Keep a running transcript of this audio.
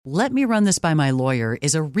"Let me run this by my lawyer"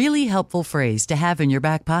 is a really helpful phrase to have in your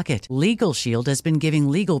back pocket. Legal Shield has been giving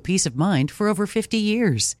legal peace of mind for over 50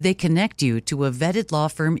 years. They connect you to a vetted law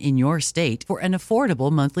firm in your state for an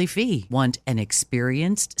affordable monthly fee. Want an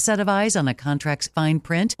experienced set of eyes on a contract's fine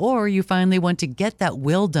print? Or you finally want to get that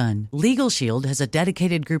will done? Legal Shield has a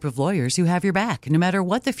dedicated group of lawyers who have your back, no matter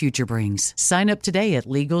what the future brings. Sign up today at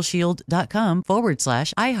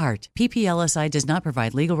LegalShield.com/iHeart. PPLSI does not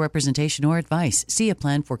provide legal representation or advice. See a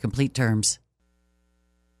plan for complete terms.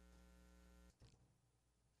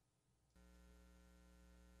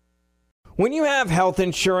 When you have health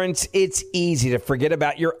insurance, it's easy to forget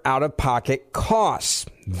about your out-of-pocket costs.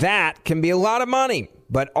 That can be a lot of money,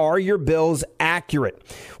 but are your bills accurate?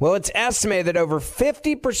 Well, it's estimated that over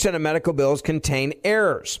 50% of medical bills contain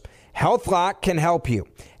errors. HealthLock can help you.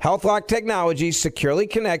 HealthLock technology securely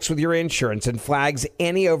connects with your insurance and flags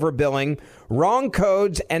any overbilling, wrong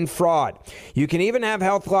codes, and fraud. You can even have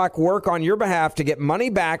HealthLock work on your behalf to get money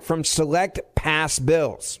back from select past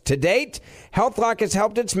bills. To date, HealthLock has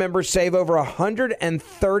helped its members save over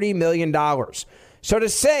 $130 million. So to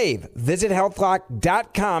save, visit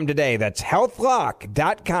healthlock.com today. That's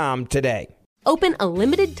healthlock.com today. Open a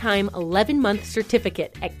limited-time 11-month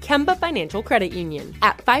certificate at Kemba Financial Credit Union.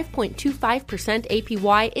 At 5.25%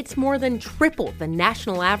 APY, it's more than triple the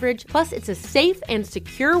national average, plus it's a safe and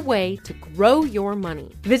secure way to grow your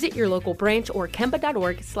money. Visit your local branch or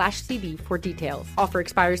kemba.org/CD for details. Offer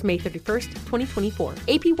expires May 31st, 2024.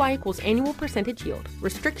 APY equals annual percentage yield.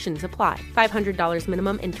 Restrictions apply. $500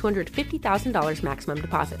 minimum and $250,000 maximum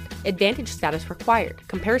deposit. Advantage status required.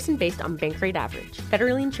 Comparison based on bank rate average.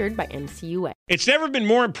 Federally insured by NCUA. It's never been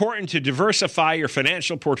more important to diversify your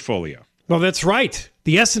financial portfolio. Well, that's right.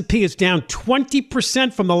 The S&P is down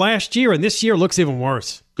 20% from the last year, and this year looks even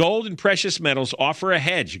worse. Gold and precious metals offer a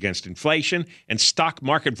hedge against inflation and stock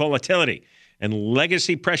market volatility. And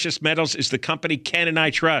Legacy Precious Metals is the company Ken and I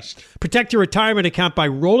trust. Protect your retirement account by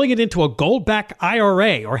rolling it into a gold-backed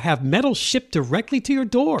IRA or have metals shipped directly to your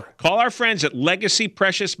door. Call our friends at Legacy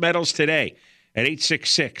Precious Metals today at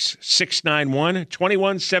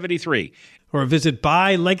 866-691-2173. Or visit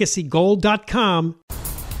buylegacygold.com.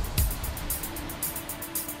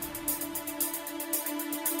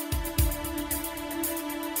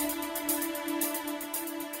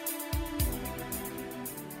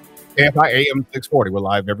 KFI AM 640. We're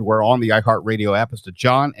live everywhere on the iHeartRadio app. It's the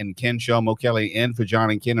John and Ken Show. Mo Kelly in for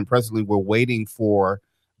John and Ken. And presently we're waiting for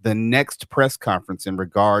the next press conference in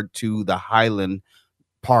regard to the Highland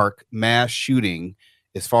Park mass shooting.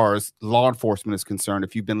 As far as law enforcement is concerned,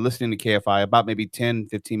 if you've been listening to KFI, about maybe 10,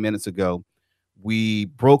 15 minutes ago, we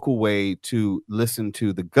broke away to listen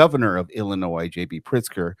to the governor of Illinois, J.B.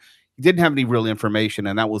 Pritzker. He didn't have any real information,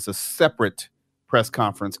 and that was a separate press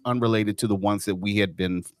conference unrelated to the ones that we had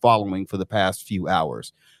been following for the past few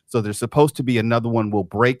hours. So there's supposed to be another one. We'll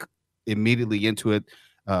break immediately into it.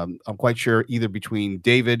 I'm quite sure either between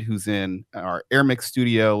David, who's in our Air Mix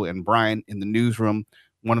studio, and Brian in the newsroom,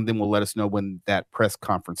 one of them will let us know when that press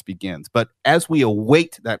conference begins. But as we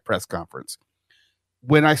await that press conference,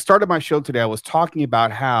 when I started my show today, I was talking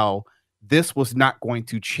about how this was not going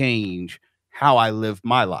to change how I live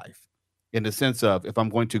my life, in the sense of if I'm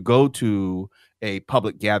going to go to a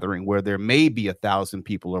public gathering where there may be 1,000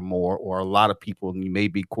 people or more, or a lot of people, and you may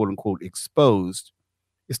be quote unquote exposed,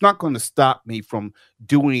 it's not going to stop me from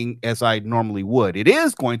doing as I normally would. It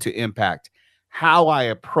is going to impact how I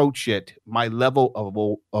approach it, my level of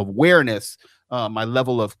awareness, my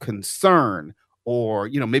level of concern, or,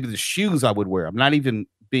 maybe the shoes I would wear. I'm not even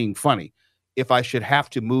being funny. If I should have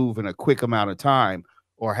to move in a quick amount of time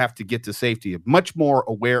or have to get to safety, I'm much more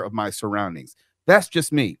aware of my surroundings. That's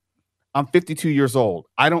just me. I'm 52 years old.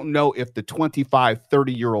 I don't know if the 25,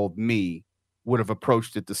 30-year-old me would have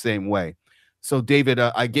approached it the same way. So, David,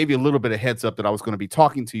 I gave you a little bit of heads up that I was going to be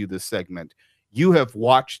talking to you this segment. You have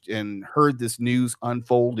watched and heard this news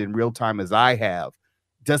unfold in real time as I have.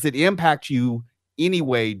 Does it impact you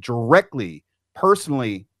anyway, directly,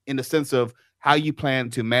 personally, in the sense of how you plan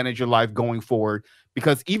to manage your life going forward?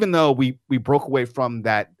 Because even though we broke away from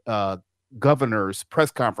that governor's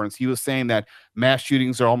press conference, he was saying that mass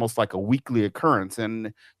shootings are almost like a weekly occurrence,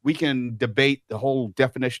 and we can debate the whole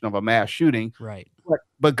definition of a mass shooting. Right.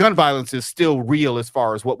 But gun violence is still real as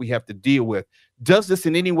far as what we have to deal with. Does this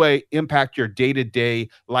in any way impact your day-to-day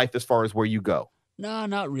life as far as where you go? No,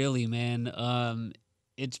 not really, man.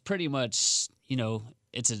 It's pretty much,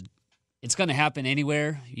 it's going to happen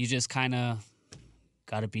anywhere. You just kind of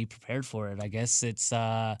got to be prepared for it. I guess it's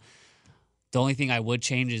the only thing I would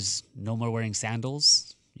change is no more wearing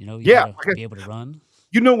sandals. You gotta be able to run.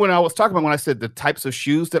 When I was talking about when I said the types of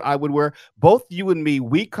shoes that I would wear, both you and me,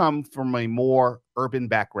 we come from a more urban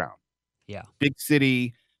background. Yeah. Big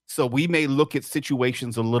city. So we may look at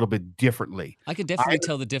situations a little bit differently. I could definitely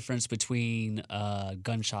tell the difference between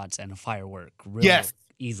gunshots and a firework real Yes.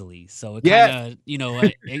 easily. So it Yes. kind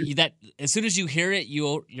of, that as soon as you hear it,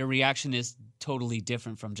 your reaction is totally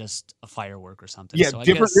different from just a firework or something. Yeah, So I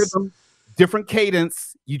different guess, rhythm, different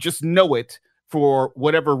cadence. You just know it for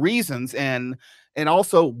whatever reasons. And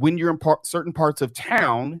also when you're in certain parts of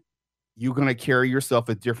town, you're going to carry yourself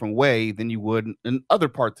a different way than you would in other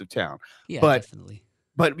parts of town. yeah, But definitely.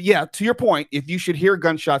 But yeah, to your point, if you should hear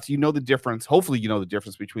gunshots, you know the difference. Hopefully, you know the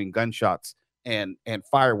difference between gunshots and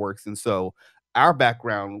fireworks. And so, our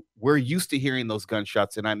background, we're used to hearing those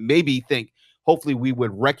gunshots, and I maybe think hopefully we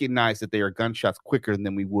would recognize that they are gunshots quicker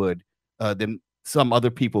than we would than some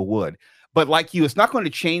other people would. But like you, it's not going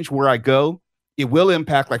to change where I go. It will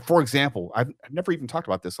impact, like, for example, I've never even talked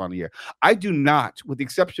about this on the air. I do not, with the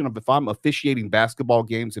exception of if I'm officiating basketball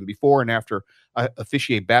games, and before and after I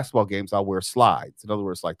officiate basketball games, I'll wear slides. In other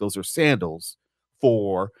words, like those are sandals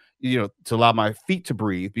for, to allow my feet to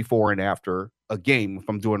breathe before and after a game if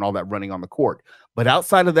I'm doing all that running on the court. But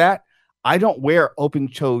outside of that, I don't wear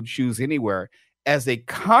open-toed shoes anywhere as a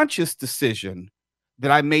conscious decision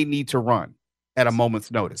that I may need to run at a moment's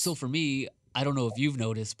notice. So for me, I don't know if you've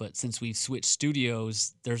noticed, but since we've switched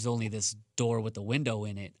studios, there's only this door with a window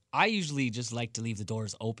in it. I usually just like to leave the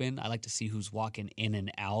doors open. I like to see who's walking in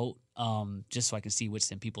and out, just so I can see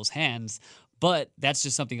what's in people's hands. But that's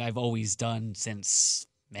just something I've always done since,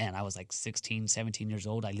 I was like 16, 17 years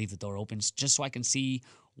old. I leave the door open just so I can see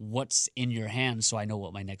what's in your hands so I know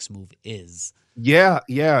what my next move is. Yeah.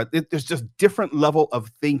 There's just different level of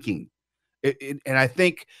thinking. And I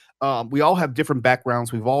think we all have different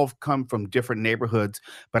backgrounds. We've all come from different neighborhoods.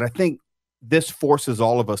 But I think this forces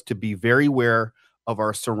all of us to be very aware of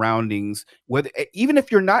our surroundings, even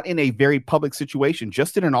if you're not in a very public situation,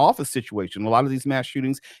 just in an office situation. A lot of these mass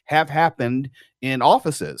shootings have happened in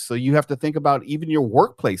offices. So you have to think about even your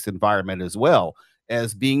workplace environment as well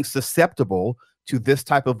as being susceptible to this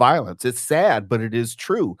type of violence. It's sad, but it is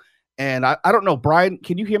true. And I don't know, Brian,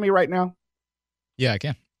 can you hear me right now? Yeah, I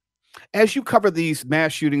can. As you cover these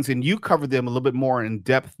mass shootings and you cover them a little bit more in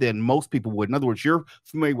depth than most people would, in other words, you're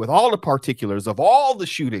familiar with all the particulars of all the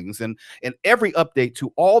shootings and every update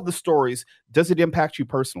to all the stories. Does it impact you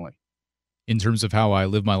personally? In terms of how I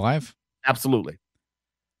live my life? Absolutely.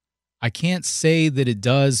 I can't say that it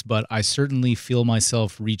does, but I certainly feel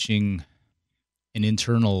myself reaching an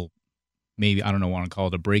internal, maybe, I don't know, want to call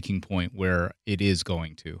it a breaking point where it is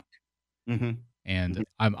going to. Mm-hmm. And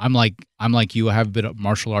I'm like you. I have a bit of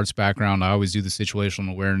martial arts background. I always do the situational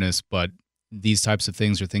awareness, but these types of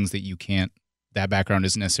things are things that you can't. That background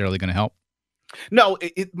isn't necessarily going to help. No,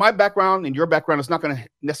 my background and your background is not going to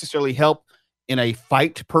necessarily help in a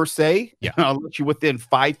fight per se. Yeah, I'll let you within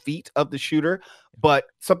 5 feet of the shooter. But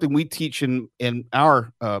something we teach in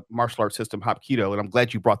our martial arts system, Hapkido, and I'm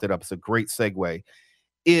glad you brought that up. It's a great segue.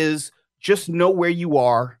 Is just know where you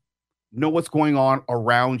are, know what's going on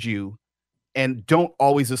around you. And don't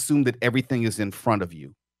always assume that everything is in front of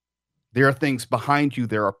you. There are things behind you.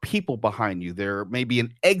 There are people behind you. There may be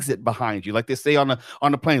an exit behind you. Like they say on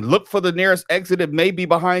the plane, look for the nearest exit. It may be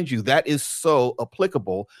behind you. That is so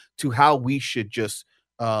applicable to how we should just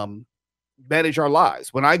manage our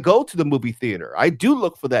lives. When I go to the movie theater, I do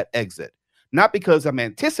look for that exit. Not because I'm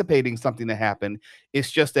anticipating something to happen.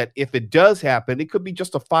 It's just that if it does happen, it could be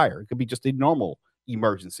just a fire. It could be just a normal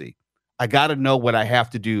emergency. I got to know what I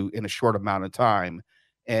have to do in a short amount of time.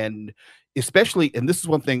 And especially, and this is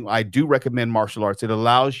one thing I do recommend martial arts. It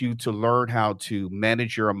allows you to learn how to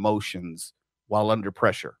manage your emotions while under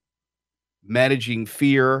pressure, managing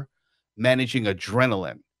fear, managing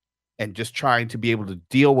adrenaline, and just trying to be able to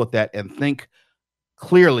deal with that and think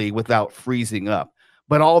clearly without freezing up.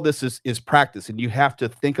 But all this is practice, and you have to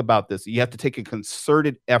think about this. You have to take a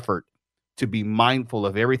concerted effort to be mindful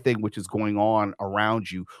of everything which is going on around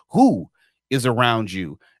you, who is around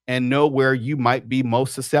you, and know where you might be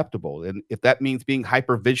most susceptible. And if that means being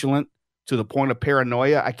hypervigilant to the point of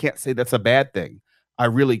paranoia, I can't say that's a bad thing. I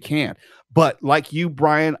really can't. But like you,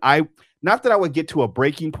 Brian, not that I would get to a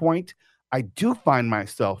breaking point. I do find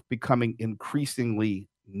myself becoming increasingly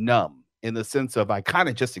numb in the sense of I kind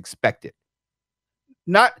of just expect it.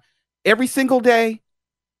 Not every single day,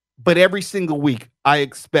 but every single week, I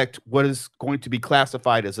expect what is going to be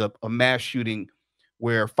classified as a mass shooting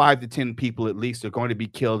where 5 to 10 people at least are going to be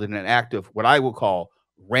killed in an act of what I will call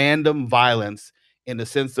random violence, in the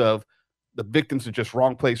sense of the victims are just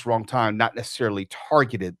wrong place, wrong time, not necessarily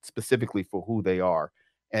targeted specifically for who they are.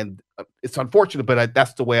 And it's unfortunate, but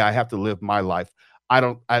that's the way I have to live my life.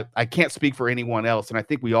 I can't speak for anyone else. And I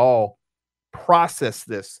think we all process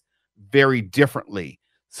this very differently.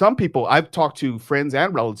 Some people, I've talked to friends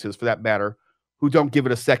and relatives for that matter, who don't give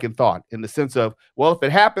it a second thought in the sense of, well, if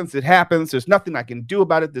it happens, it happens. There's nothing I can do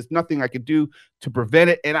about it. There's nothing I can do to prevent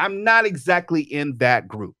it. And I'm not exactly in that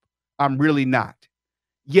group. I'm really not.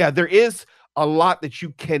 Yeah, there is a lot that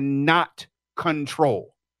you cannot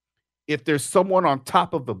control. If there's someone on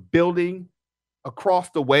top of a building across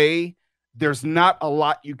the way, there's not a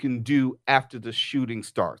lot you can do after the shooting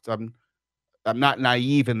starts. I'm not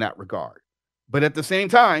naive in that regard. But at the same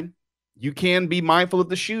time, you can be mindful of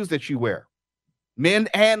the shoes that you wear, men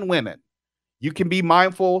and women. You can be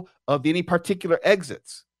mindful of any particular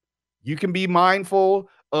exits. You can be mindful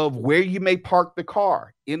of where you may park the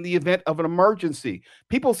car in the event of an emergency.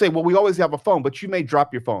 People say, well, we always have a phone, but you may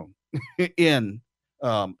drop your phone in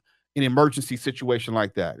an emergency situation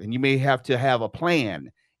like that. And you may have to have a plan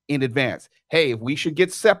in advance. Hey, if we should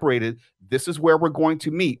get separated, this is where we're going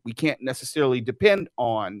to meet. We can't necessarily depend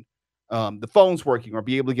on the phones working or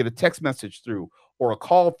be able to get a text message through or a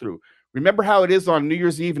call through. Remember how it is on New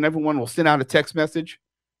Year's Eve and everyone will send out a text message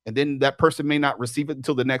and then that person may not receive it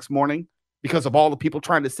until the next morning because of all the people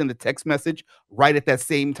trying to send a text message right at that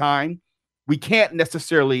same time? We can't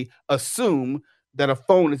necessarily assume that a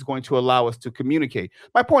phone is going to allow us to communicate.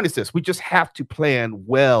 My point is this: we just have to plan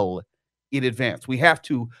well in advance. We have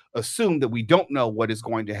to assume that we don't know what is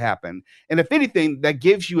going to happen. And if anything, that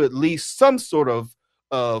gives you at least some sort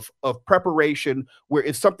of preparation where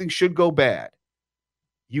if something should go bad,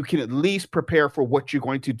 you can at least prepare for what you're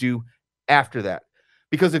going to do after that.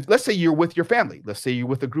 Because if, let's say you're with your family, let's say you're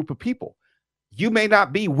with a group of people, you may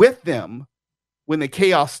not be with them when the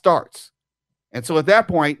chaos starts. And so at that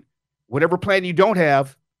point, whatever plan you don't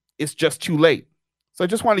have, it's just too late. So I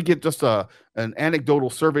just want to get just an anecdotal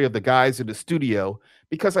survey of the guys in the studio,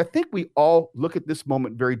 because I think we all look at this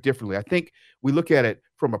moment very differently. I think we look at it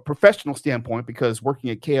from a professional standpoint because working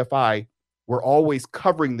at KFI, we're always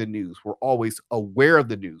covering the news. We're always aware of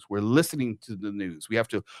the news. We're listening to the news. We have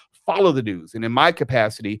to follow the news. And in my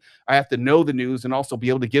capacity, I have to know the news and also be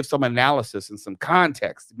able to give some analysis and some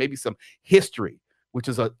context, maybe some history, which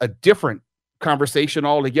is a different conversation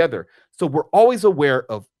altogether. So we're always aware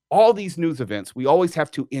of all these news events. We always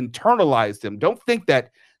have to internalize them. Don't think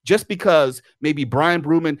that just because maybe Brian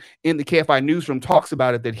Bruman in the KFI newsroom talks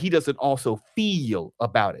about it, that he doesn't also feel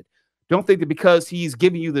about it. Don't think that because he's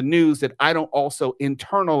giving you the news that I don't also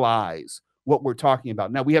internalize what we're talking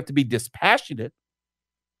about. Now, we have to be dispassionate.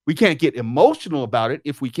 We can't get emotional about it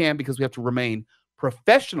if we can, because we have to remain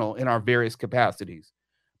professional in our various capacities.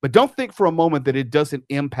 But don't think for a moment that it doesn't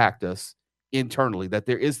impact us internally, that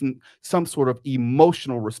there isn't some sort of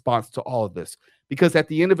emotional response to all of this. Because at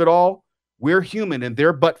the end of it all, we're human, and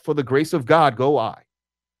there but for the grace of God go I.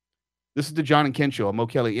 This is the John and Ken Show. I'm Mo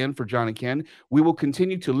Kelly in for John and Ken. We will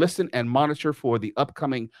continue to listen and monitor for the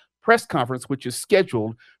upcoming press conference, which is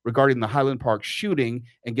scheduled regarding the Highland Park shooting,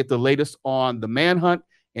 and get the latest on the manhunt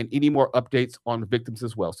and any more updates on the victims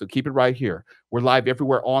as well. So keep it right here. We're live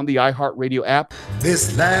everywhere on the iHeartRadio app.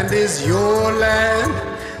 This land is your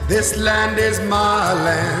land. This land is my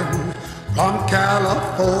land. From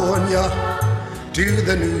California to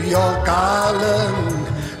the New York Island.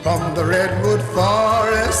 From the redwood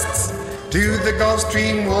forests to the Gulf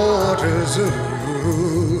Stream waters,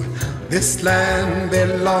 ooh, this land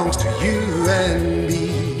belongs to you and me.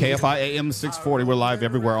 KFI AM 640. We're live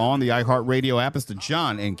everywhere on the iHeartRadio app. It's the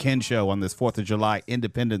John and Ken Show on this 4th of July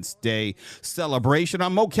Independence Day celebration.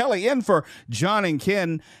 I'm Mo Kelly in for John and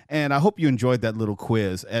Ken, and I hope you enjoyed that little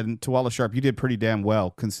quiz. And Tawala Sharp, you did pretty damn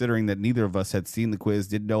well, considering that neither of us had seen the quiz,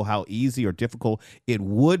 didn't know how easy or difficult it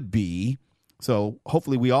would be. So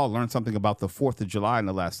hopefully we all learned something about the 4th of July in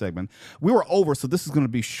the last segment. We were over, so this is going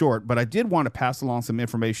to be short, but I did want to pass along some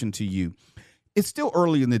information to you. It's still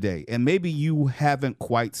early in the day, and maybe you haven't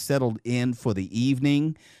quite settled in for the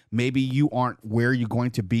evening. Maybe you aren't where you're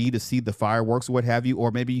going to be to see the fireworks or what have you,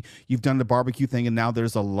 or maybe you've done the barbecue thing and now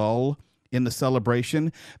there's a lull in the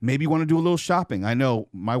celebration. Maybe you want to do a little shopping. I know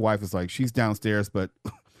my wife is like, she's downstairs, but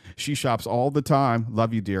she shops all the time.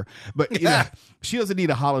 Love you, dear. But you know, she doesn't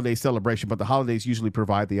need a holiday celebration, but the holidays usually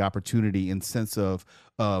provide the opportunity in sense of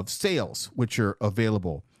sales, which are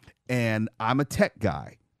available. And I'm a tech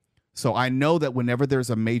guy. So I know that whenever there's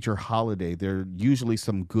a major holiday, there are usually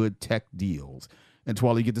some good tech deals. And to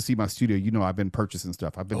all you get to see my studio, you know I've been purchasing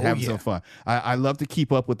stuff. I've been having some fun. I love to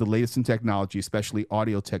keep up with the latest in technology, especially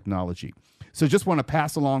audio technology. So just want to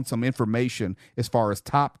pass along some information as far as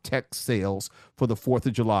top tech sales for the 4th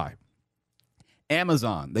of July.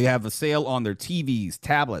 Amazon, they have a sale on their TVs,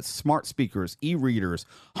 tablets, smart speakers, e-readers,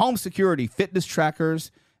 home security, fitness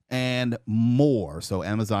trackers, and more. So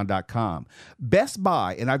Amazon.com. Best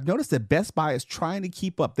Buy, and I've noticed that Best Buy is trying to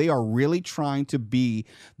keep up. They are really trying to be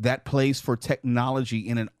that place for technology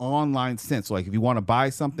in an online sense. So like if you want to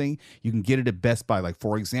buy something, you can get it at Best Buy. Like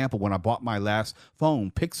for example, when I bought my last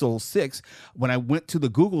phone, Pixel 6, when I went to the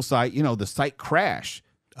Google site, the site crashed.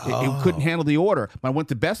 It couldn't handle the order. When I went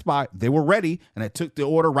to Best Buy, they were ready, and I took the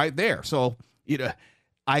order right there. So,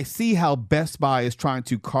 I see how Best Buy is trying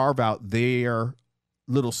to carve out their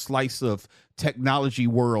little slice of technology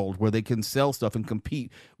world where they can sell stuff and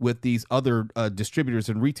compete with these other distributors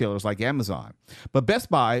and retailers like Amazon. But Best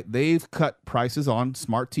Buy, they've cut prices on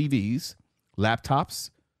smart TVs,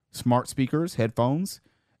 laptops, smart speakers, headphones,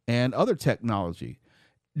 and other technology.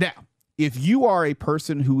 Now, if you are a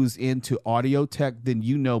person who is into audio tech, then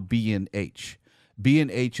you know B&H.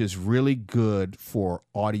 B&H is really good for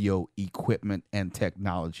audio equipment and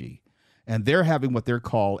technology. And they're having what they're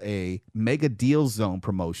called a mega deal zone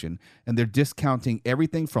promotion. And they're discounting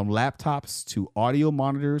everything from laptops to audio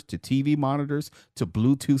monitors to TV monitors to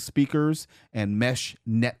Bluetooth speakers and mesh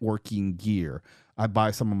networking gear. I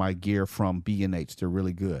buy some of my gear from B&H. They're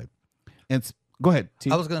really good. And go ahead,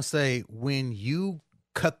 T. I was going to say, when you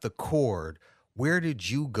cut the cord, where did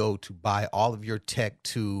you go to buy all of your tech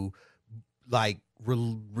to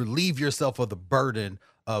relieve yourself of the burden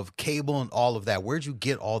of cable and all of that? Where'd you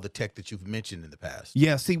get all the tech that you've mentioned in the past?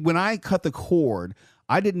 Yeah, see, when I cut the cord,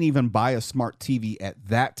 I didn't even buy a smart TV at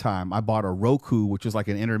that time. I bought a Roku, which is like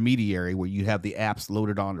an intermediary where you have the apps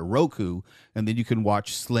loaded onto Roku, and then you can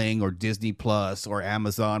watch Sling or Disney Plus or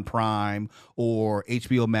Amazon Prime or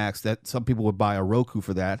HBO Max. That some people would buy a Roku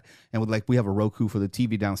for that. And we have a Roku for the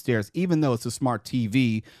TV downstairs. Even though it's a smart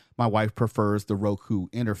TV, my wife prefers the Roku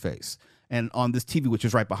interface. And on this TV, which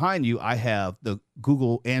is right behind you, I have the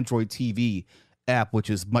Google Android TV app, which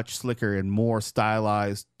is much slicker and more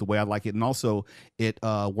stylized the way I like it. And also it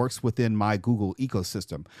works within my Google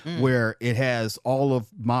ecosystem where it has all of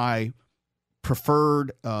my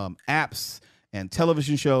preferred apps and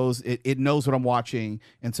television shows. It knows what I'm watching.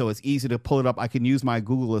 And so it's easy to pull it up. I can use my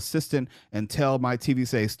Google Assistant and tell my TV,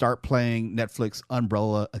 say, start playing Netflix,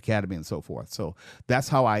 Umbrella Academy, and so forth. So that's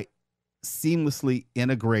how I seamlessly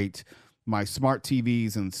integrate my smart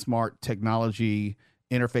TVs and smart technology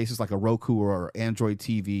interfaces like a Roku or Android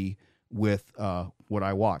TV with what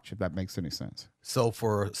I watch, if that makes any sense. So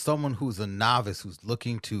for someone who's a novice, who's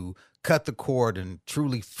looking to cut the cord and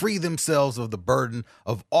truly free themselves of the burden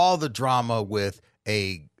of all the drama with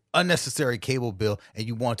a unnecessary cable bill, and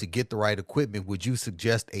you want to get the right equipment, would you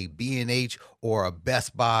suggest a B&H or a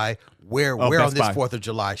Best Buy? Where on this 4th of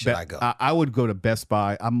July should I go? I would go to Best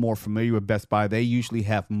Buy. I'm more familiar with Best Buy. They usually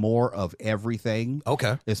have more of everything.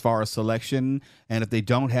 Okay. As far as selection. And if they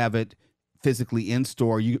don't have it physically in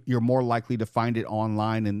store, you're more likely to find it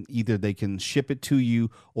online, and either they can ship it to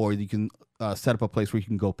you or you can set up a place where you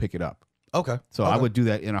can go pick it up. Okay. So I would do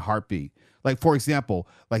that in a heartbeat. Like, for example,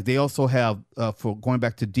 like they also have, for going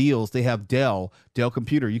back to deals, they have Dell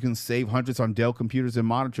computer. You can save hundreds on Dell computers and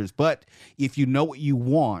monitors. But if you know what you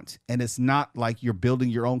want and it's not like you're building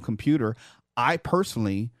your own computer, I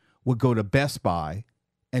personally would go to Best Buy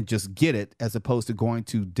and just get it as opposed to going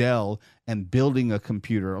to Dell and building a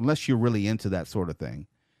computer, unless you're really into that sort of thing.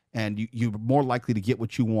 And you're more likely to get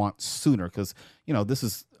what you want sooner because,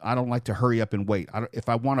 I don't like to hurry up and wait. If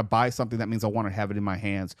I want to buy something, that means I want to have it in my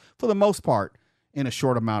hands for the most part in a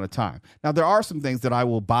short amount of time. Now, there are some things that I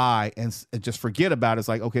will buy and just forget about. It's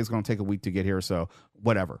like, okay, it's going to take a week to get here, so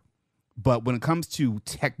whatever. But when it comes to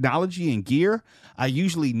technology and gear, I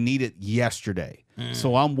usually need it yesterday.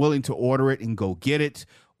 So I'm willing to order it and go get it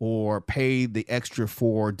or pay the extra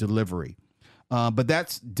for delivery. But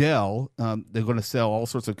that's Dell. They're going to sell all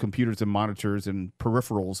sorts of computers and monitors and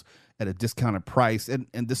peripherals at a discounted price. And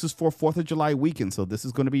this is for 4th of July weekend. So this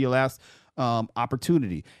is going to be your last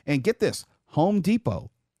opportunity. And get this, Home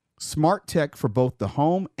Depot, smart tech for both the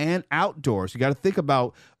home and outdoors. You got to think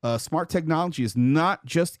about smart technology is not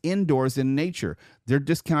just indoors in nature. They're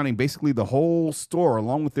discounting basically the whole store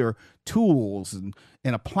along with their tools and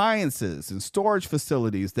appliances and storage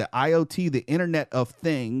facilities. The IoT, the Internet of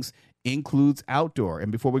Things, includes outdoor.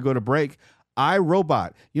 And before we go to break,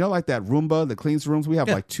 iRobot, like that Roomba that cleans rooms? We have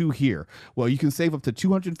like 2 here. Well, you can save up to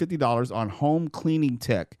 $250 on home cleaning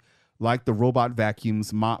tech like the robot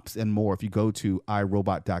vacuums, mops, and more if you go to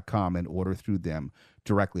iRobot.com and order through them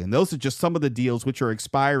directly. And those are just some of the deals which are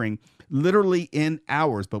expiring literally in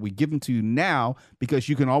hours, but we give them to you now because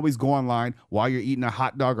you can always go online while you're eating a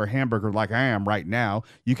hot dog or hamburger like I am right now.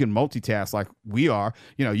 You can multitask like we are.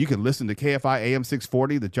 You can listen to KFI AM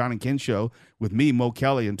 640, the John and Ken Show with me, Mo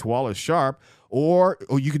Kelly, and Tuala Sharp, or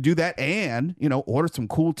you could do that and, order some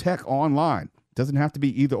cool tech online. Doesn't have to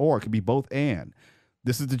be either or. It could be both and.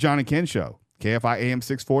 This is the John and Ken Show. KFI AM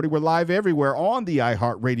 640. We're live everywhere on the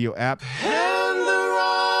iHeartRadio app. And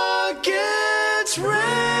the rockets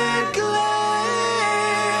red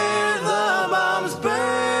glare, the bombs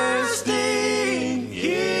bursting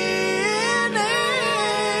in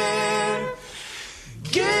air,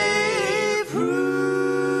 gave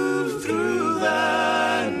proof through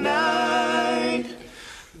the night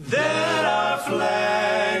that our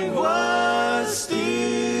flag was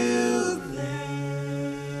still there.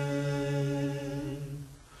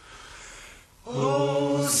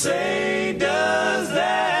 Oh, say does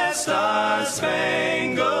that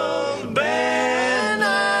star-spangled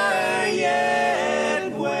banner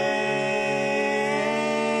yet wave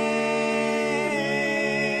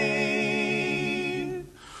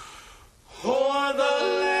o'er the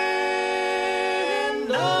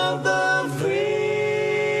land of the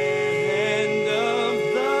free, land of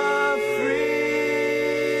the free,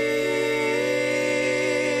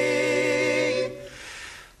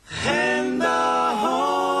 and the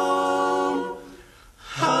home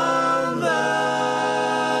of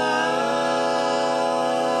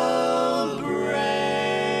the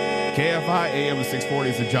brave. KFI AM 640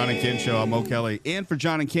 is the John and Ken Show. I'm Mo Kelly in for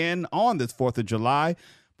John and Ken on this 4th of July,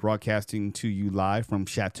 broadcasting to you live from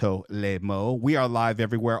Chateau Les Mots. We are live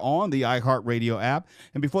everywhere on the iHeartRadio app.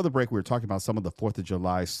 And before the break, we were talking about some of the 4th of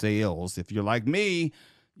July sales. If you're like me,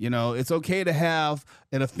 you know, it's okay to have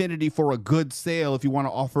an affinity for a good sale if you want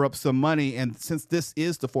to offer up some money. And since this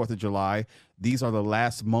is the 4th of July, these are the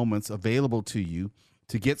last moments available to you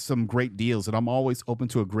to get some great deals. And I'm always open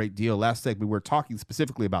to a great deal. Last segment, we were talking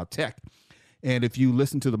specifically about tech. And if you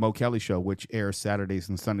listen to the Mo Kelly Show, which airs Saturdays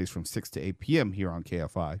and Sundays from 6 to 8 p.m. here on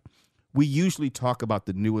KFI, we usually talk about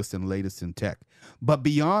the newest and latest in tech. But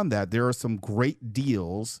beyond that, there are some great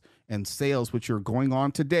deals and sales which are going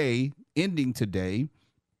on today, ending today,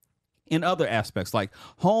 in other aspects like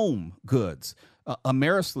home goods.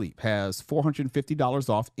 Amerisleep has $450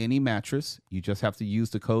 off any mattress. You just have to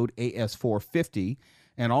use the code AS450,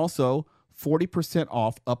 and also 40%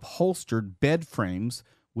 off upholstered bed frames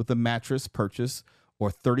with a mattress purchase, or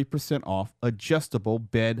 30% off adjustable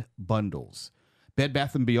bed bundles. Bed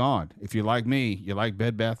Bath & Beyond. If you're like me, you like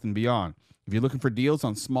Bed Bath & Beyond. If you're looking for deals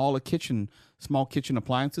on small kitchen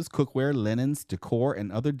appliances, cookware, linens, decor, and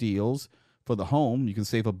other deals for the home, you can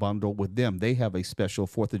save a bundle with them. They have a special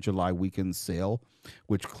 4th of July weekend sale,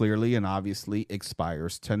 which clearly and obviously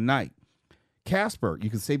expires tonight. Casper, you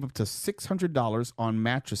can save up to $600 on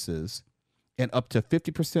mattresses and up to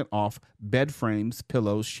 50% off bed frames,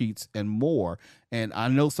 pillows, sheets, and more. And I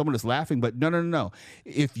know someone is laughing, but no.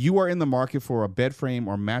 If you are in the market for a bed frame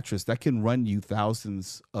or mattress, that can run you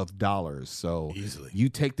thousands of dollars. So Easily. You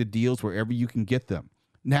take the deals wherever you can get them.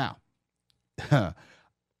 Now,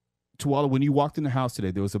 Tuala, when you walked in the house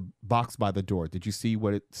today, there was a box by the door. Did you see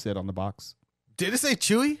what it said on the box? Did it say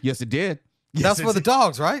Chewy? Yes, it did. That's for the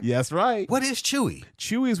dogs, right? Yes, right. What is Chewy?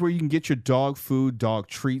 Chewy is where you can get your dog food, dog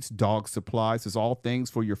treats, dog supplies. It's all things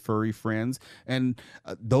for your furry friends. And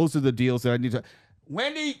those are the deals that I need to...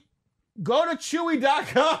 Wendy, go to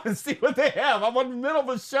Chewy.com and see what they have. I'm in the middle of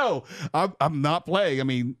a show. I'm not playing. I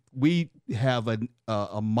mean, we have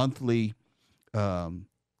a monthly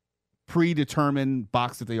predetermined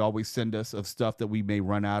box that they always send us of stuff that we may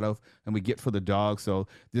run out of and we get for the dog. So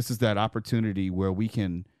this is that opportunity where we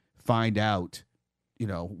can find out, you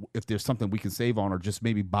know, if there's something we can save on or just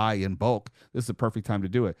maybe buy in bulk. This is the perfect time to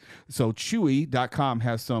do it. So Chewy.com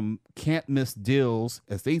has some can't miss deals,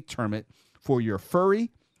 as they term it, for your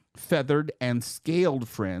furry, feathered, and scaled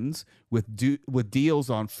friends with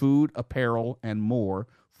deals on food, apparel, and more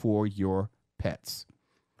for your pets.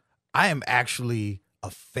 I am actually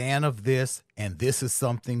a fan of this, and this is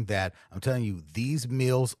something that I'm telling you, these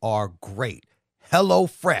meals are great. Hello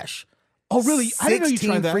Fresh. Oh, really? I didn't know you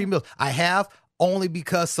tried that. Free meals. I have, only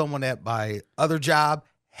because someone at my other job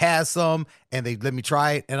has some and they let me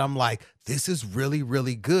try it. And I'm like, this is really,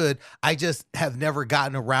 really good. I just have never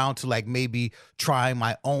gotten around to like maybe trying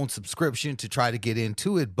my own subscription to try to get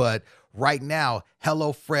into it. But right now,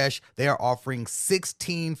 HelloFresh, they are offering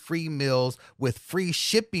 16 free meals with free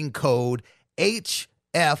shipping code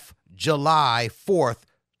HF July 4th,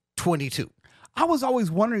 22. I was always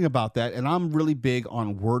wondering about that, and I'm really big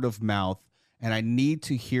on word of mouth, and I need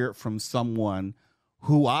to hear it from someone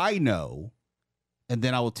who I know, and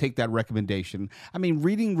then I will take that recommendation. I mean,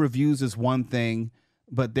 reading reviews is one thing,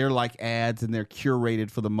 but they're like ads, and they're curated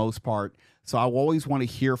for the most part. So I always want to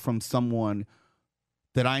hear from someone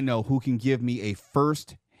that I know who can give me a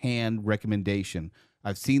first-hand recommendation.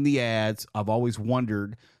 I've seen the ads. I've always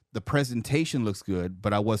wondered the presentation looks good,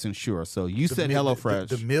 but I wasn't sure. So you said HelloFresh.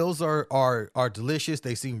 The meals are delicious.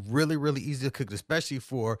 They seem really, really easy to cook, especially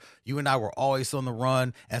for you and I were always on the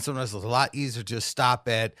run. And sometimes it's a lot easier to just stop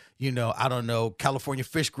at, I don't know, California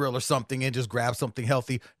Fish Grill or something and just grab something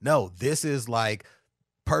healthy. No, this is like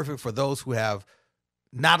perfect for those who have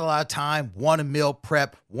not a lot of time, want a meal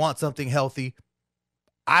prep, want something healthy.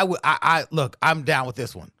 Look, I'm down with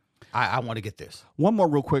this one. I want to get this. One more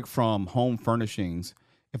real quick from Home Furnishings.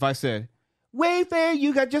 If I said, Wayfair,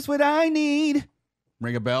 you got just what I need.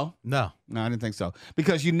 Ring a bell? No, I didn't think so.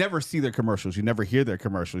 Because you never see their commercials. You never hear their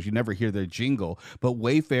commercials. You never hear their jingle. But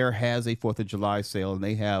Wayfair has a 4th of July sale, and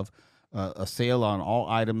they have a sale on all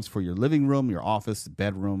items for your living room, your office,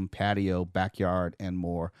 bedroom, patio, backyard, and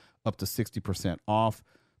more, up to 60% off.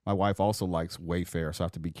 My wife also likes Wayfair, so I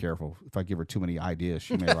have to be careful. If I give her too many ideas,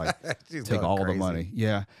 she may take all the money.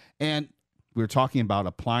 Yeah. And we were talking about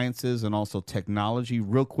appliances and also technology.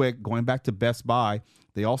 Real quick, going back to Best Buy,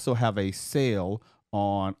 they also have a sale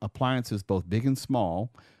on appliances, both big and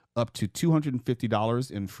small, up to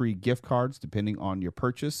 $250 in free gift cards, depending on your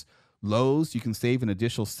purchase. Lowe's, you can save an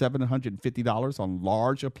additional $750 on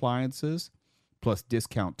large appliances, plus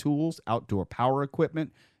discount tools, outdoor power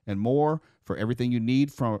equipment, and more for everything you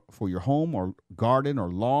need for your home or garden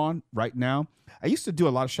or lawn right now. I used to do a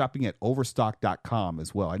lot of shopping at Overstock.com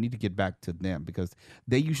as well. I need to get back to them because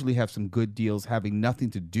they usually have some good deals having nothing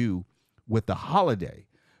to do with the holiday.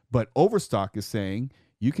 But Overstock is saying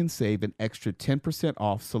you can save an extra 10%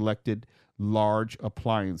 off selected large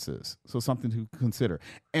appliances. So something to consider.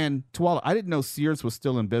 And Tuala, I didn't know Sears was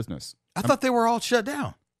still in business. I thought they were all shut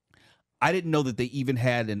down. I didn't know that they even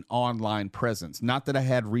had an online presence. Not that I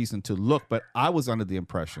had reason to look, but I was under the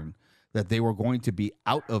impression that they were going to be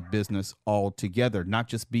out of business altogether, not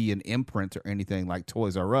just be an imprint or anything like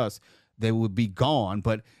Toys R Us. They would be gone,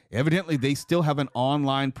 but evidently they still have an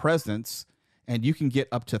online presence, and you can get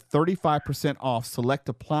up to 35% off select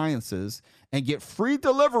appliances and get free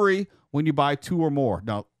delivery when you buy 2 or more.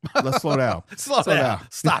 Now, let's slow down. Slow down.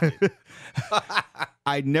 Stop it.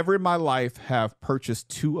 I never in my life have purchased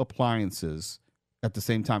 2 appliances at the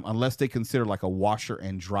same time, unless they consider like a washer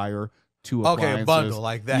and dryer 2 appliances. Okay, a bundle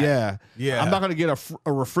like that. Yeah. I'm not going to get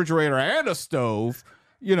a refrigerator and a stove.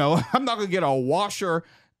 I'm not going to get a washer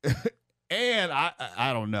and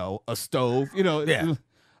I don't know, a stove. Yeah.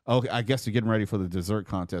 Okay, I guess they're getting ready for the dessert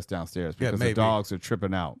contest downstairs because the dogs are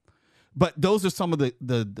tripping out. But those are some of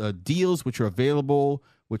the deals which are available,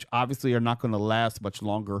 which obviously are not going to last much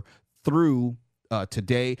longer through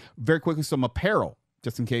today. Very quickly, some apparel,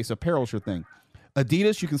 just in case apparel's your thing.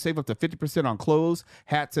 Adidas, you can save up to 50% on clothes,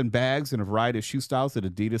 hats, and bags in a variety of shoe styles at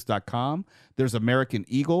adidas.com. There's American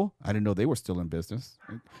Eagle. I didn't know they were still in business.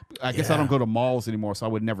 I guess I don't go to malls anymore, so I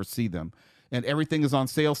would never see them. And everything is on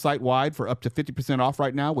sale site-wide for up to 50% off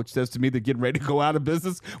right now, which says to me they're getting ready to go out of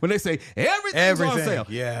business when they say everything's on sale.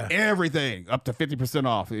 Yeah. Everything up to 50%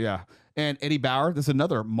 off. Yeah. And Eddie Bauer, there's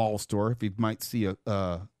another mall store, if you might see a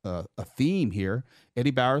theme here.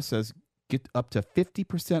 Eddie Bauer says get up to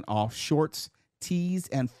 50% off shorts, tees,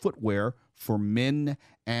 and footwear for men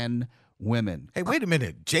and women. Hey, wait a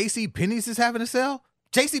minute. JCPenney's is having a sale?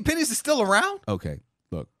 JCPenney's is still around? Okay.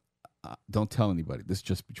 Don't tell anybody. This is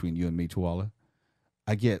just between you and me, Tuala.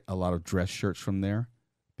 I get a lot of dress shirts from there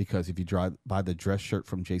because if you buy the dress shirt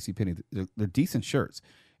from JCPenney, they're decent shirts.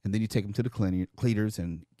 And then you take them to the cleaners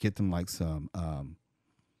and get them like some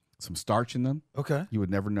starch in them. Okay. You would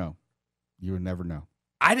never know. You would never know.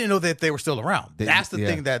 I didn't know that they were still around. That's the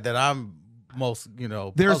thing that I'm most,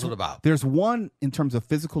 puzzled about. There's one in terms of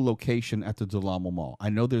physical location at the Del Amo Mall. I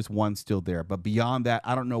know there's one still there, but beyond that,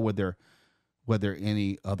 I don't know whether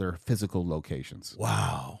any other physical locations.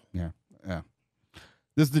 Wow. Yeah.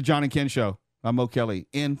 This is the John and Ken Show. I'm Mo Kelly,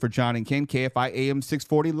 in for John and Ken, KFI AM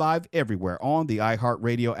 640, live everywhere on the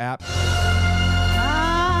iHeartRadio app.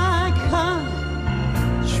 I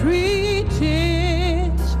can't treat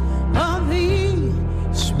it of the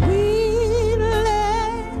sweet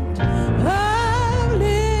land of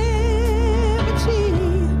liberty,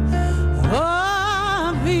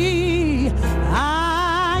 of the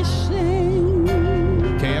I sing.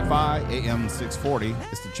 KFI AM 640.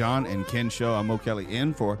 It's the John and Ken Show. I'm Mo Kelly,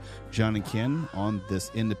 in for John and Ken on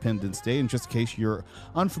this Independence Day. And just in case you're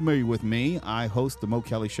unfamiliar with me, I host the Mo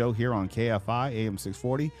Kelly Show here on KFI AM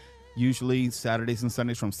 640, usually Saturdays and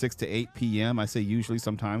Sundays from 6 to 8 p.m. I say usually,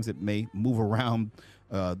 sometimes it may move around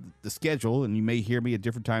the schedule, and you may hear me at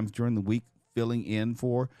different times during the week filling in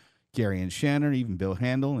for Gary and Shannon, even Bill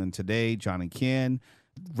Handel, and today, John and Ken.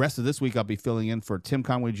 Rest of this week, I'll be filling in for Tim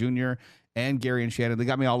Conway Jr. and Gary and Shannon. They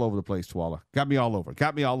got me all over the place, Tuala. Got me all over.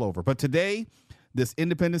 But today, This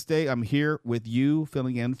Independence Day, I'm here with you,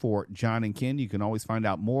 filling in for John and Ken. You can always find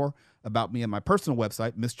out more about me on my personal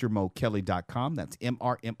website, MrMoKelly.com. That's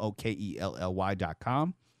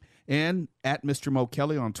MrMoKelly.com. And at Mr. Mo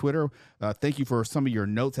Kelly on Twitter. Thank you for some of your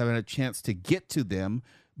notes. I haven't had a chance to get to them,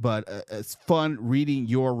 but it's fun reading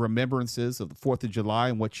your remembrances of the 4th of July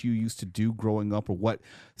and what you used to do growing up, or what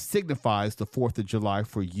signifies the 4th of July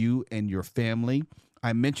for you and your family.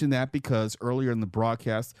 I mentioned that because earlier in the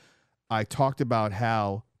broadcast, I talked about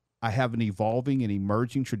how I have an evolving and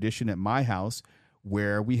emerging tradition at my house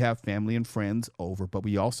where we have family and friends over, but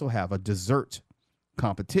we also have a dessert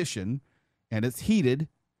competition, and it's heated.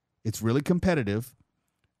 It's really competitive.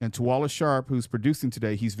 And Tuala Sharp, who's producing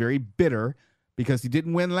today, he's very bitter because he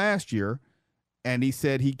didn't win last year. And he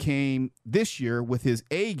said he came this year with his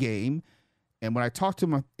A game. And when I talked to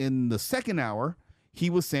him in the second hour,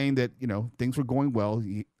 he was saying that, things were going well.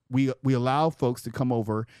 We allow folks to come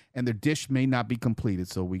over and their dish may not be completed.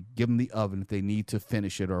 So we give them the oven if they need to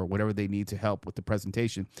finish it or whatever they need to help with the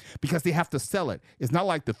presentation, because they have to sell it. It's not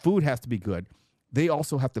like the food has to be good. They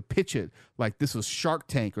also have to pitch it like this was Shark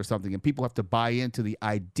Tank or something, and people have to buy into the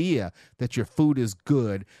idea that your food is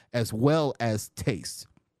good as well as taste.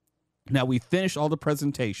 Now, we finished all the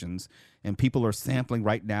presentations, and people are sampling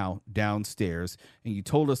right now downstairs, and you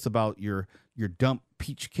told us about your dump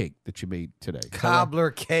peach cake that you made today.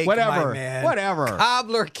 Cobbler cake, whatever, my man. Whatever.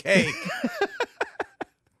 Cobbler cake.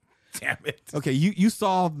 Damn it. Okay, you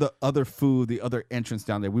saw the other food, the other entrance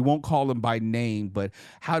down there. We won't call them by name, but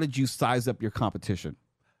how did you size up your competition?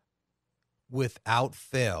 Without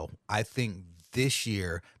fail, I think this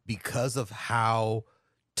year, because of how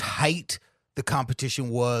tight the competition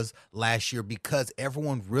was last year, because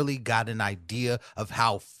everyone really got an idea of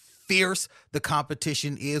how fierce the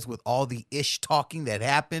competition is with all the ish talking that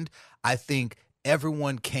happened, I think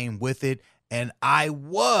everyone came with it. And I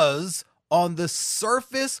was, on the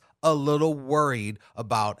surface, a little worried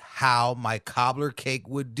about how my cobbler cake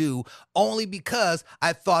would do, only because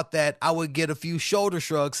I thought that I would get a few shoulder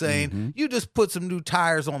shrugs saying, you just put some new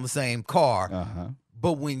tires on the same car.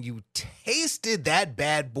 But when you tasted that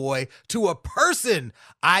bad boy to a person,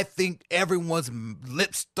 I think everyone's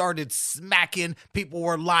lips started smacking. People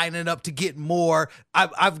were lining up to get more.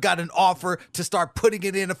 I've got an offer to start putting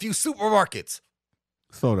it in a few supermarkets.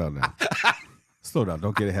 Slow down now. Slow down.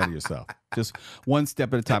 Don't get ahead of yourself. Just one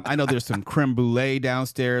step at a time. I know there's some creme brulee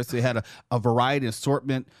downstairs. They had a variety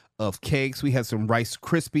assortment of cakes. We had some Rice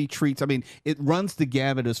Krispie treats. I mean, it runs the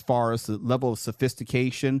gamut as far as the level of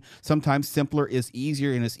sophistication. Sometimes simpler is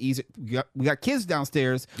easier, and it's easier. We got kids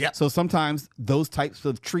downstairs. Yep. So sometimes those types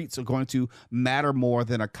of treats are going to matter more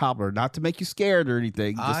than a cobbler. Not to make you scared or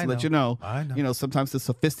anything, just to let you know. I know. Sometimes the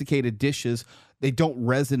sophisticated dishes, they don't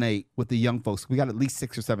resonate with the young folks. We got at least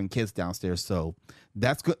 6 or 7 kids downstairs, so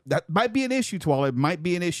that's good. That might be an issue, Tuala. It might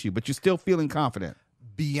be an issue, but you're still feeling confident.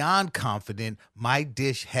 Beyond confident, my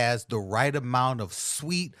dish has the right amount of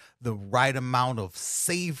sweet, the right amount of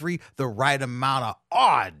savory, the right amount of,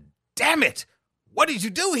 oh, damn it, what did you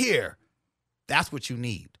do here? That's what you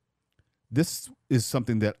need. This is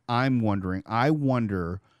something that I'm wondering. I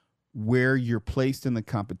wonder where you're placed in the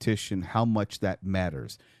competition, how much that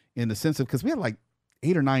matters. In the sense of, because we had like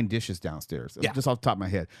 8 or 9 dishes downstairs, just off the top of my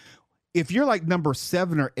head. If you're like number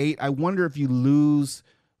 7 or 8, I wonder if you lose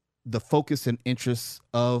the focus and interest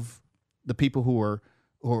of the people who are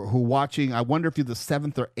watching. I wonder if you're the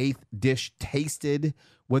 7th or 8th dish tasted,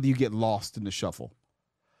 whether you get lost in the shuffle.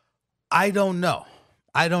 I don't know.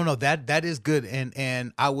 That is good.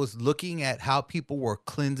 And I was looking at how people were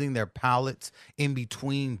cleansing their palates in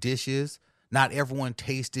between dishes. Not everyone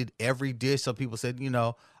tasted every dish. Some people said,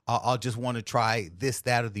 I'll just want to try this,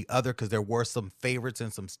 that, or the other, because there were some favorites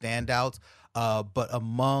and some standouts. But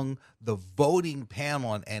among the voting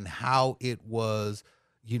panel and how it was,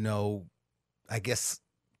 I guess,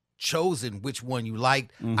 chosen which one you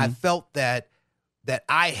liked, I felt that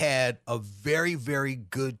I had a very, very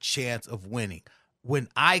good chance of winning. When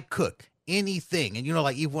I cook anything, and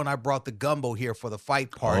like even when I brought the gumbo here for the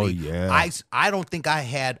fight party, I don't think I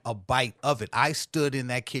had a bite of it. I stood in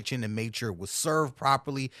that kitchen and made sure it was served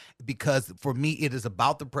properly, because for me it is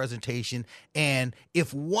about the presentation. And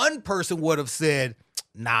if one person would have said,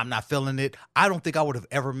 nah, I'm not feeling it, I don't think I would have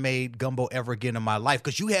ever made gumbo ever again in my life,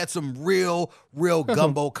 because you had some real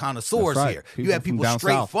gumbo connoisseurs here. You had people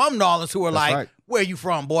straight from New Orleans who were like, where you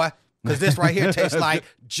from, boy? Because this right here tastes like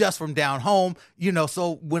just from down home,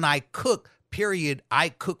 So when I cook, period, I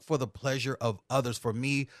cook for the pleasure of others. For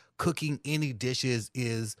me, cooking any dishes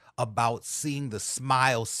is about seeing the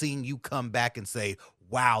smile, seeing you come back and say,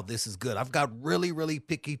 wow, this is good. I've got really, really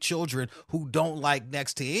picky children who don't like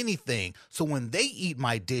next to anything. So when they eat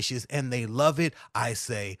my dishes and they love it, I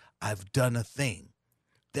say, I've done a thing.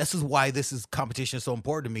 This is why competition is so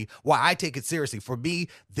important to me, why I take it seriously. For me,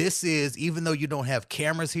 this is, even though you don't have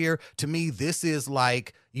cameras here, to me, this is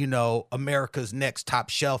like, America's Next Top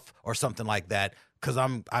Shelf or something like that, because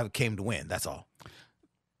I came to win. That's all.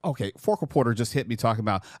 Okay, Fork Reporter just hit me talking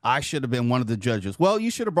about, I should have been one of the judges. Well, you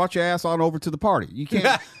should have brought your ass on over to the party. You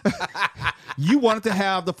can't. You wanted to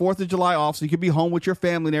have the 4th of July off so you could be home with your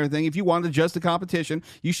family and everything. If you wanted to judge the competition,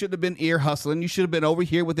 you should have been ear hustling. You should have been over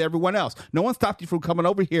here with everyone else. No one stopped you from coming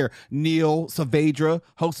over here. Neil Saavedra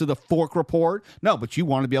hosted the Fork Report. No, but you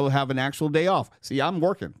want to be able to have an actual day off. See, I'm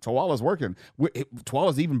working. Tawala's working.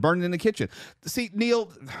 Tawala's even burning in the kitchen. See,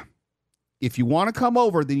 Neil, if you want to come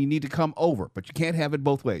over, then you need to come over, but you can't have it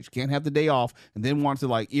both ways. You can't have the day off and then want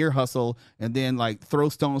to ear hustle and then throw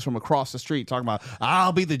stones from across the street talking about,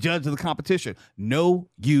 I'll be the judge of the competition. No,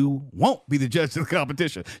 you won't be the judge of the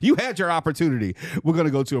competition. You had your opportunity. We're going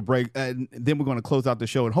to go to a break and then we're going to close out the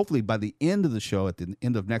show. And hopefully by the end of the show, at the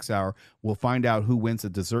end of next hour, we'll find out who wins the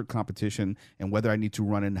dessert competition and whether I need to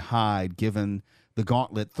run and hide given the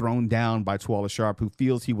gauntlet thrown down by Tawala Sharp, who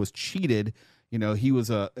feels he was cheated. He was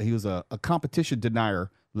a competition denier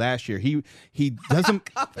last year. He doesn't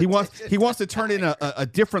he wants to turn in a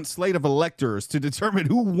different slate of electors to determine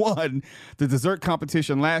who won the dessert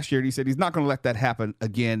competition last year. And he said he's not going to let that happen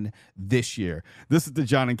again this year. This is the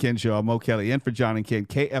John and Ken Show. I'm Mo Kelly in for John and Ken,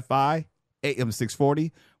 KFI AM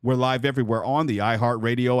 640. We're live everywhere on the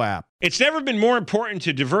iHeartRadio app. It's never been more important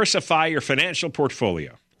to diversify your financial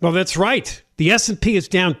portfolio. Well, that's right. The S&P is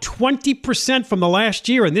down 20% from the last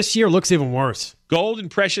year, and this year looks even worse. Gold and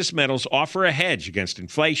precious metals offer a hedge against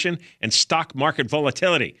inflation and stock market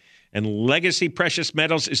volatility. And Legacy Precious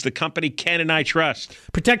Metals is the company Ken and I trust.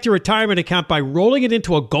 Protect your retirement account by rolling it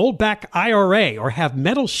into a gold-backed IRA or have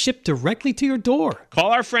metals shipped directly to your door.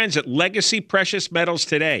 Call our friends at Legacy Precious Metals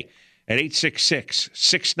today at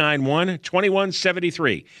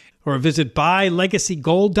 866-691-2173. Or visit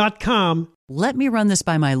buylegacygold.com. Let me run this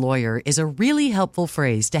by my lawyer is a really helpful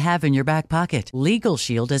phrase to have in your back pocket. Legal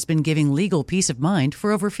Shield has been giving legal peace of mind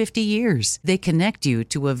for over 50 years. They connect you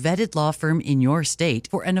to a vetted law firm in your state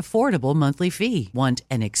for an affordable monthly fee. Want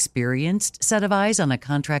an experienced set of eyes on a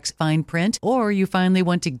contract's fine print? Or you finally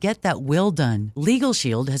want to get that will done? Legal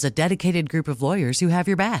Shield has a dedicated group of lawyers who have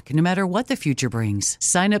your back, no matter what the future brings.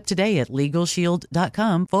 Sign up today at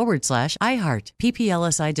LegalShield.com/iHeart.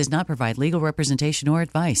 PPLSI does not provide legal representation or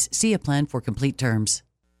advice. See a plan for complete terms.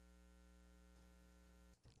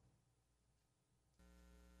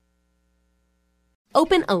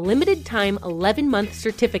 Open a limited-time 11-month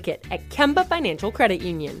certificate at Kemba Financial Credit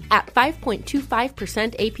Union. At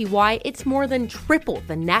 5.25% APY, it's more than triple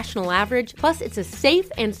the national average, plus it's a safe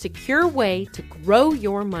and secure way to grow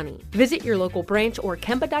your money. Visit your local branch or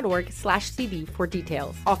kemba.org/CD for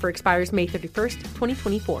details. Offer expires May 31st,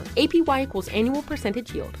 2024. APY equals annual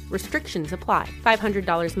percentage yield. Restrictions apply.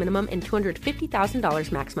 $500 minimum and $250,000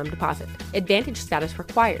 maximum deposit. Advantage status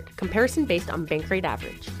required. Comparison based on bank rate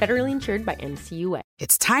average. Federally insured by NCUA.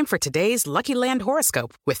 It's time for today's Lucky Land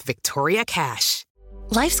horoscope with Victoria Cash.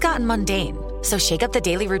 Life's gotten mundane, so shake up the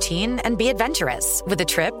daily routine and be adventurous with a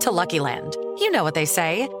trip to Lucky Land. You know what they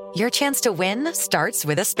say, your chance to win starts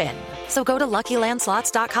with a spin. So go to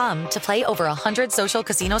LuckyLandSlots.com to play over 100 social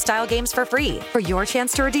casino-style games for free for your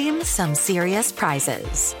chance to redeem some serious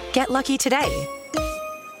prizes. Get lucky today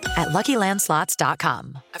at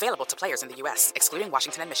LuckyLandSlots.com. Available to players in the U.S., excluding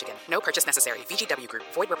Washington and Michigan. No purchase necessary. VGW Group.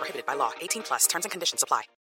 Void where prohibited by law. 18+. Terms and conditions apply.